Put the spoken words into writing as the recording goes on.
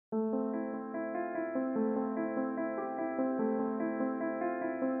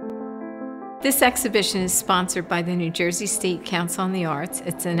This exhibition is sponsored by the New Jersey State Council on the Arts.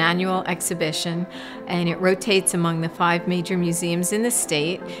 It's an annual exhibition and it rotates among the 5 major museums in the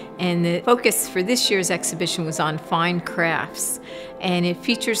state. And the focus for this year's exhibition was on fine crafts. And it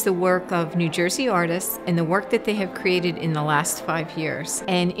features the work of New Jersey artists and the work that they have created in the last 5 years.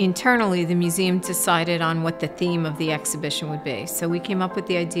 And internally, the museum decided on what the theme of the exhibition would be. So we came up with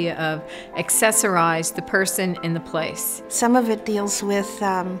the idea of Accessorize, the person and the place. Some of it deals with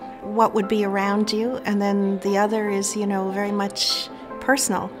what would be around you, and then the other is, very much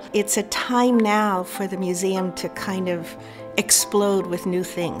personal. It's a time now for the museum to kind of explode with new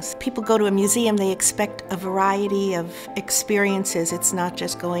things. People go to a museum, they expect a variety of experiences. It's not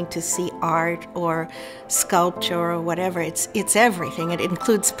just going to see art or sculpture or whatever. It's everything. It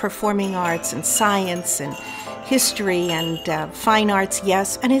includes performing arts and science and history and fine arts,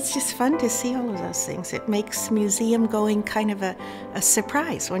 yes. And it's just fun to see all of those things. It makes museum going kind of a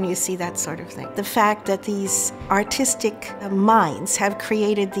surprise when you see that sort of thing. The fact that these artistic minds have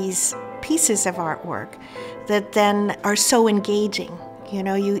created these pieces of artwork that then are so engaging.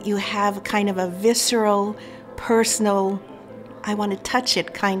 You have kind of a visceral, personal, I want to touch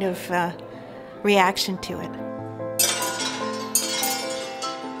it kind of reaction to it.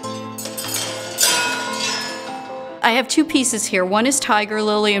 I have 2 pieces here. One is Tiger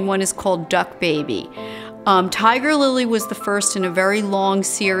Lily and one is called Duck Baby. Tiger Lily was the first in a very long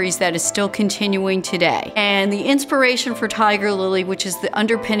series that is still continuing today. And the inspiration for Tiger Lily, which is the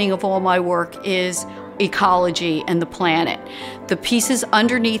underpinning of all my work, is ecology and the planet. The pieces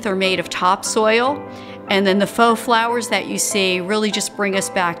underneath are made of topsoil, and then the faux flowers that you see really just bring us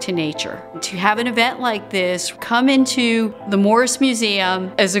back to nature. To have an event like this come into the Morris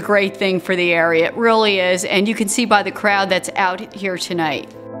Museum is a great thing for the area. It really is, and you can see by the crowd that's out here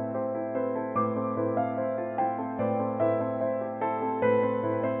tonight.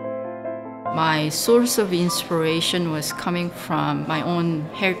 My source of inspiration was coming from my own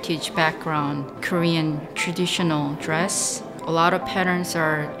heritage background, Korean traditional dress. A lot of patterns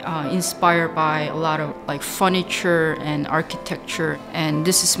are inspired by a lot of furniture and architecture, and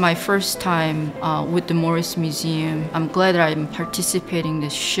this is my first time with the Morris Museum. I'm glad that I'm participating in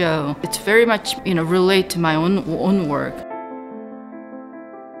this show. It's very much relate to my own work.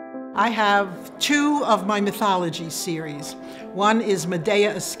 I have 2 of my mythology series. One is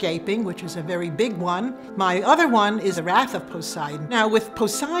Medea Escaping, which is a very big one. My other one is The Wrath of Poseidon. Now with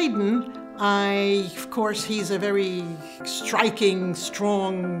Poseidon, of course, he's a very striking,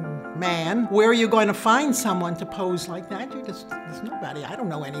 strong man. Where are you going to find someone to pose like that? There's nobody. I don't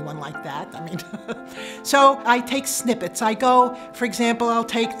know anyone like that. I mean, so I take snippets. I go, for example, I'll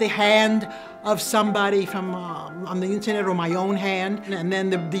take the hand of somebody from on the internet or my own hand, and then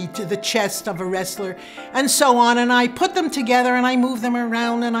the chest of a wrestler, and so on, and I put them together and I move them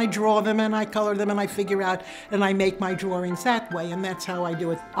around and I draw them and I color them and I figure out and I make my drawings that way, and that's how I do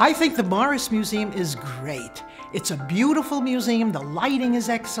it. I think the Morris Museum is great. It's a beautiful museum, the lighting is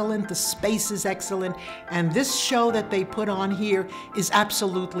excellent, the space is excellent, and this show that they put on here is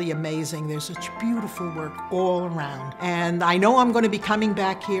absolutely amazing. There's such beautiful work all around, and I know I'm going to be coming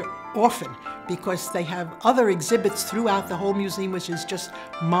back here often because they have other exhibits throughout the whole museum, which is just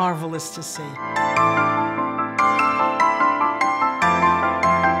marvelous to see.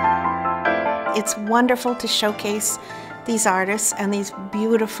 It's wonderful to showcase these artists and these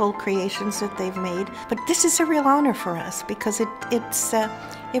beautiful creations that they've made. But this is a real honor for us because it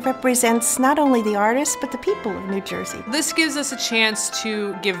represents not only the artists, but the people of New Jersey. This gives us a chance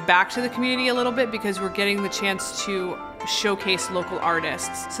to give back to the community a little bit because we're getting the chance to showcase local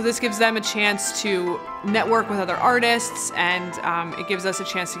artists. So this gives them a chance to network with other artists, and it gives us a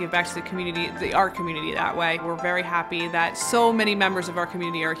chance to give back to the community, the art community that way. We're very happy that so many members of our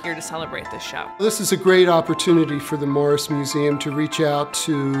community are here to celebrate this show. This is a great opportunity for the Morris Museum to reach out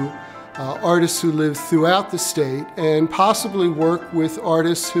to artists who live throughout the state and possibly work with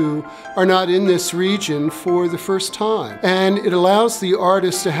artists who are not in this region for the first time. And it allows the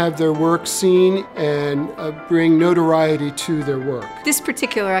artists to have their work seen and bring notoriety to their work. This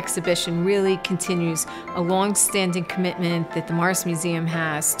particular exhibition really continues a long-standing commitment that the Morris Museum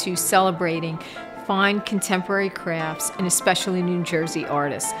has to celebrating fine contemporary crafts and especially New Jersey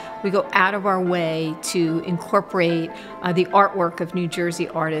artists. We go out of our way to incorporate the artwork of New Jersey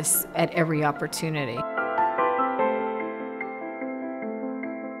artists at every opportunity.